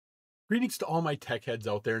Greetings to all my tech heads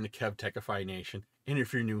out there in the KevTechify nation, and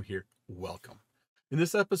if you're new here, welcome. In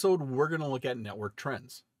this episode, we're going to look at network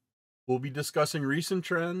trends. We'll be discussing recent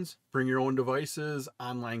trends, bring your own devices,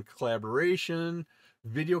 online collaboration,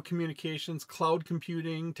 video communications, cloud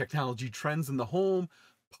computing, technology trends in the home,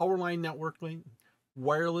 Powerline Networking,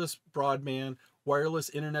 wireless broadband, wireless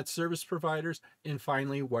internet service providers, and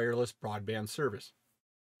finally, wireless broadband service.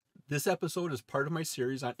 This episode is part of my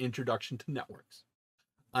series on Introduction to Networks.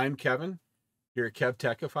 I'm Kevin, here at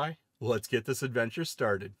KevTechify. Let's get this adventure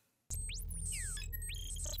started.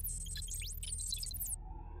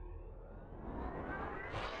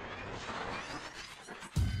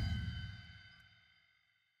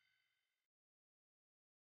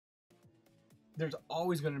 There's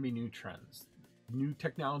always going to be new trends, new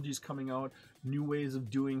technologies coming out, new ways of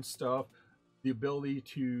doing stuff, the ability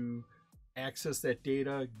to access that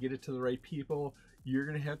data, get it to the right people. You're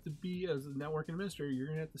going to have to be, as a network administrator, you're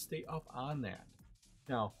going to have to stay up on that.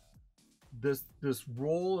 Now, this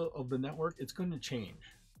role of the network, it's going to change.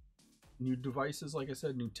 New devices, like I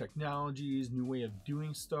said, new technologies, new way of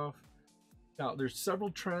doing stuff. Now, there's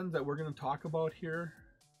several trends that we're going to talk about here,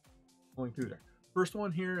 going through there. First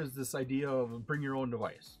one here is this idea of bring your own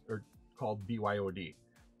device, or called BYOD.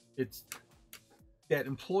 It's that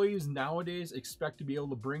employees nowadays expect to be able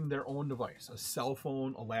to bring their own device, a cell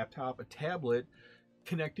phone, a laptop, a tablet,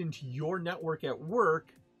 connect into your network at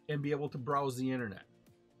work and be able to browse the internet.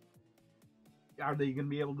 Are they going to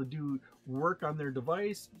be able to do work on their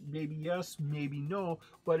device? Maybe yes, maybe no,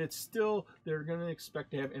 but it's still, they're going to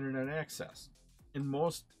expect to have internet access. And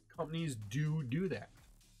most companies do that.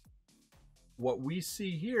 What we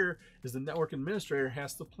see here is the network administrator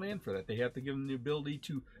has to plan for that. They have to give them the ability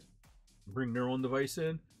to bring their own device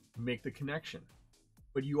in, make the connection.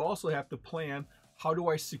 But you also have to plan, how do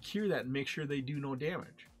I secure that and make sure they do no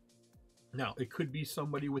damage? Now, it could be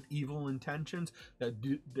somebody with evil intentions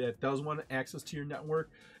that does want access to your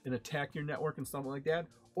network and attack your network and stuff like that.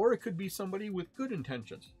 Or it could be somebody with good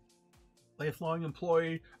intentions. Lifelong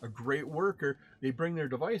employee, a great worker, they bring their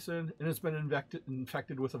device in and it's been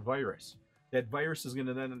infected with a virus. That virus is going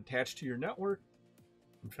to then attach to your network,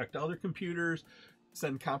 infect other computers,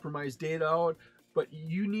 send compromised data out, but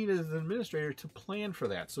you need as an administrator to plan for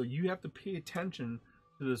that. So you have to pay attention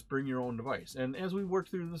to this bring your own device. And as we work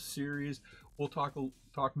through this series, we'll talk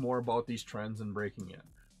more about these trends and breaking in.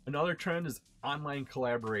 Another trend is online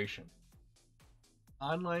collaboration.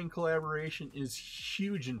 Online collaboration is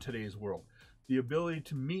huge in today's world. The ability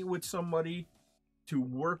to meet with somebody, to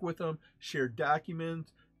work with them, share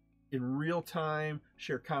documents in real time,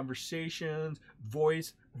 share conversations,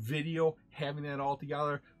 voice, video, having that all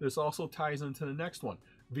together. This also ties into the next one,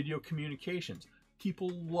 video communications. People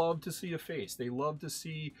love to see a face. They love to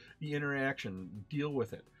see the interaction, deal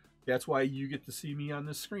with it. That's why you get to see me on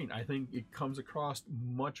this screen. I think it comes across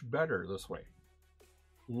much better this way.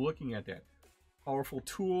 Looking at that. Powerful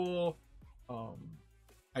tool.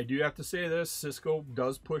 I do have to say this, Cisco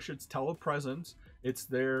does push its telepresence. It's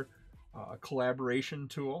their collaboration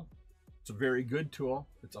tool. It's a very good tool.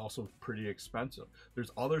 It's also pretty expensive.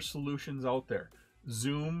 There's other solutions out there.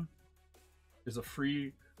 Zoom is a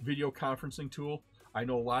free video conferencing tool. I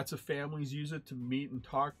know lots of families use it to meet and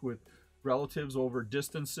talk with relatives over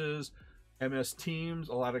distances. MS Teams,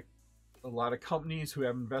 a lot of companies who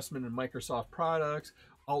have investment in Microsoft products,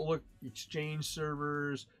 Outlook, Exchange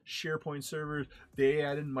servers, SharePoint servers, they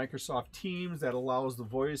add in Microsoft Teams that allows the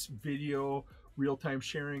voice, video, real-time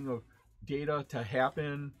sharing of data to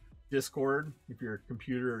happen. Discord, if you're a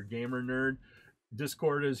computer or gamer nerd,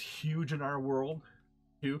 Discord is huge in our world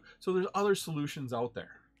too. So there's other solutions out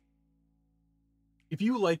there. If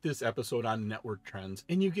you like this episode on network trends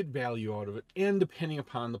and you get value out of it, and depending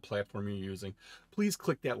upon the platform you're using, please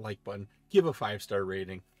click that like button, give a 5-star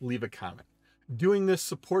rating, leave a comment. Doing this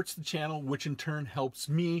supports the channel, which in turn helps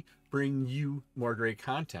me bring you more great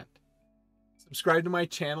content. Subscribe to my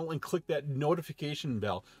channel and click that notification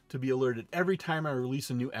bell to be alerted every time I release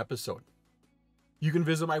a new episode. You can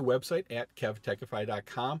visit my website at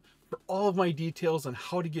KevTechify.com for all of my details on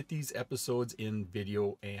how to get these episodes in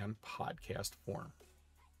video and podcast form.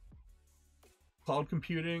 Cloud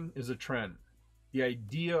computing is a trend. The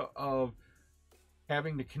idea of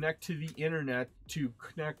having to connect to the internet to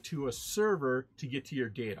connect to a server to get to your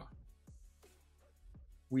data.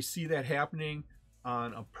 We see that happening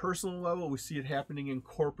on a personal level. We see it happening in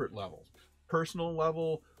corporate levels. Personal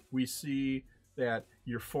level, we see that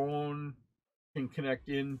your phone can connect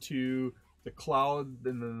into the cloud,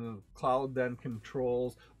 and then the cloud then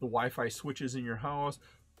controls the Wi-Fi switches in your house.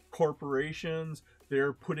 Corporations,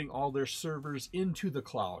 they're putting all their servers into the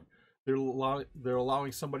cloud. They're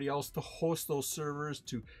allowing somebody else to host those servers,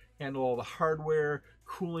 to handle all the hardware,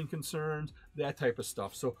 cooling concerns, that type of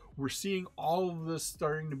stuff. So we're seeing all of this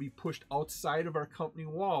starting to be pushed outside of our company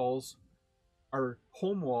walls, our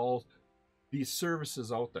home walls, these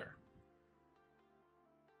services out there.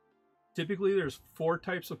 Typically, there's 4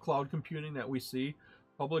 types of cloud computing that we see: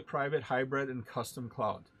 public, private, hybrid, and custom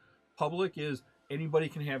cloud. Public is anybody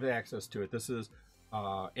can have access to it. This is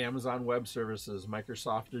Amazon Web Services,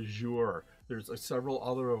 Microsoft Azure. There's several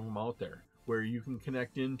other of them out there where you can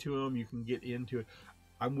connect into them, you can get into it.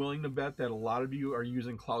 I'm willing to bet that a lot of you are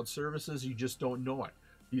using cloud services, you just don't know it.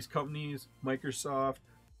 These companies, Microsoft,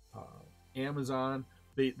 Amazon,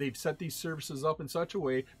 they've set these services up in such a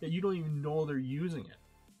way that you don't even know they're using it.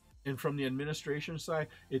 And from the administration side,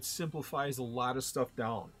 it simplifies a lot of stuff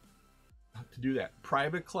down to do that.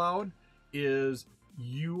 Private cloud is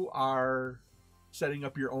you are setting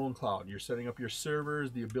up your own cloud. You're setting up your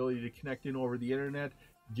servers, the ability to connect in over the internet,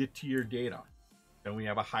 get to your data. And we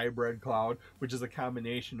have a hybrid cloud, which is a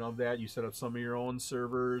combination of that. You set up some of your own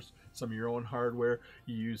servers, some of your own hardware.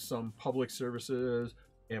 You use some public services,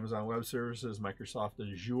 Amazon Web Services, Microsoft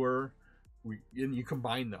Azure, and you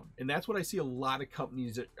combine them. And that's what I see a lot of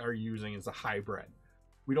companies that are using is a hybrid.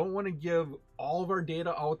 We don't want to give all of our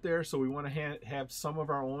data out there, so we want to have some of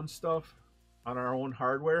our own stuff on our own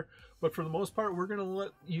hardware. But for the most part, we're going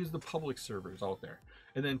to use the public servers out there.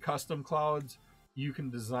 And then custom clouds, you can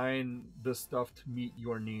design this stuff to meet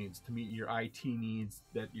your needs, to meet your IT needs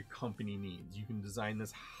that your company needs. You can design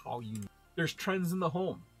this how you need. There's trends in the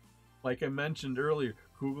home. Like I mentioned earlier,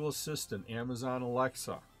 Google Assistant, Amazon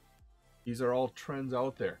Alexa. These are all trends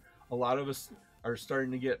out there. A lot of us are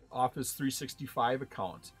starting to get Office 365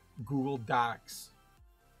 accounts, Google Docs,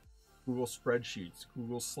 Google Spreadsheets,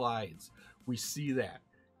 Google Slides. We see that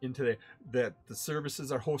that the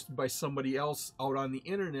services are hosted by somebody else out on the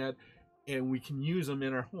internet, and we can use them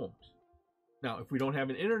in our homes. Now, if we don't have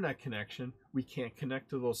an internet connection, we can't connect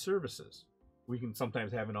to those services. We can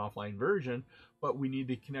sometimes have an offline version, but we need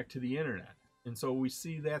to connect to the internet. And so we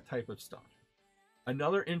see that type of stuff.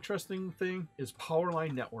 Another interesting thing is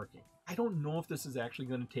Powerline Networking. I don't know if this is actually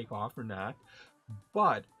going to take off or not,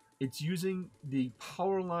 but it's using the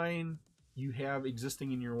Powerline you have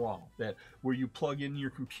existing in your wall, that where you plug in your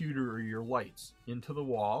computer or your lights into the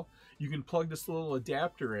wall. You can plug this little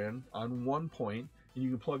adapter in on one point, and you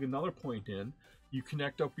can plug another point in. You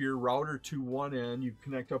connect up your router to one end, you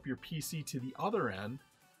connect up your PC to the other end,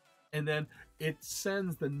 and then it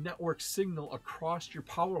sends the network signal across your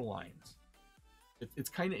power lines. It's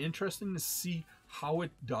kind of interesting to see how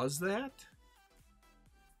it does that.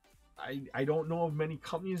 I don't know of many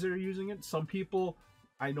companies that are using it. Some people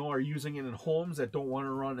I know are using it in homes that don't want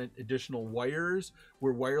to run additional wires,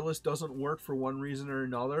 where wireless doesn't work for one reason or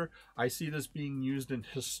another. I see this being used in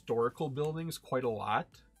historical buildings quite a lot,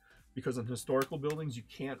 because in historical buildings you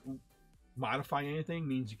can't modify anything,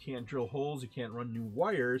 means you can't drill holes, you can't run new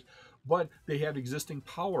wires, but they have existing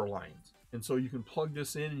power lines. And so you can plug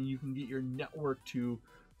this in and you can get your network to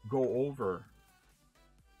go over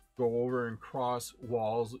and cross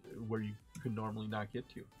walls where you could normally not get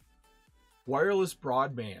to. Wireless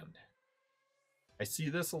broadband. I see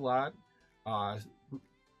this a lot.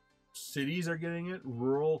 Cities are getting it.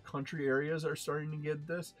 Rural country areas are starting to get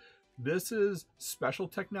this. This is special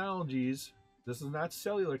technologies. This is not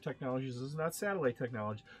cellular technologies. This is not satellite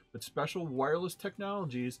technology, but special wireless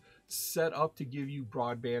technologies set up to give you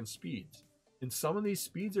broadband speeds. And some of these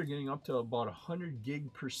speeds are getting up to about 100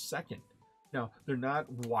 gig per second. Now, they're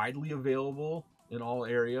not widely available in all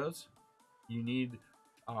areas. You need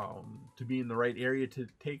to be in the right area to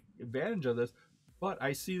take advantage of this, but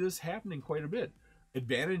I see this happening quite a bit.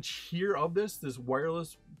 Advantage here of this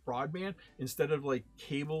wireless broadband, instead of like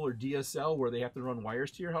cable or DSL where they have to run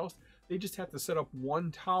wires to your house, they just have to set up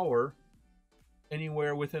one tower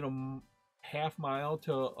anywhere within a half mile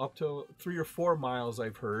to up to 3 or 4 miles,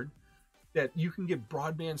 I've heard, that you can get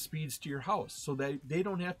broadband speeds to your house, so that they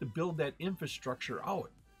don't have to build that infrastructure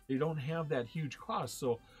out. They don't have that huge cost.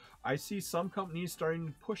 So I see some companies starting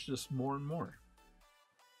to push this more and more.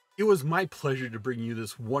 It was my pleasure to bring you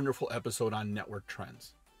this wonderful episode on network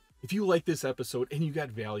trends. If you like this episode and you got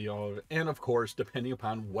value out of it, and of course, depending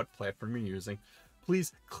upon what platform you're using,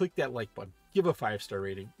 please click that like button, give a 5-star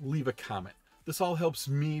rating, leave a comment. This all helps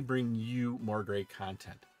me bring you more great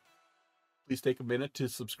content. Please take a minute to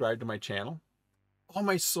subscribe to my channel. All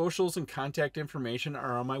my socials and contact information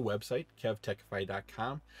are on my website,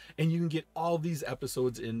 KevTechify.com, and you can get all these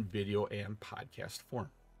episodes in video and podcast form.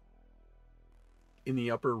 In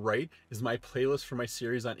the upper right is my playlist for my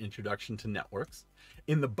series on Introduction to Networks.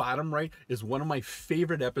 In the bottom right is one of my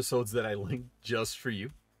favorite episodes that I linked just for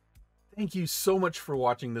you. Thank you so much for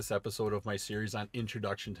watching this episode of my series on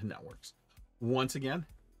Introduction to Networks. Once again,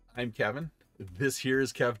 I'm Kevin. This here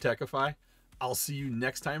is KevTechify. I'll see you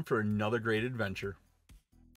next time for another great adventure.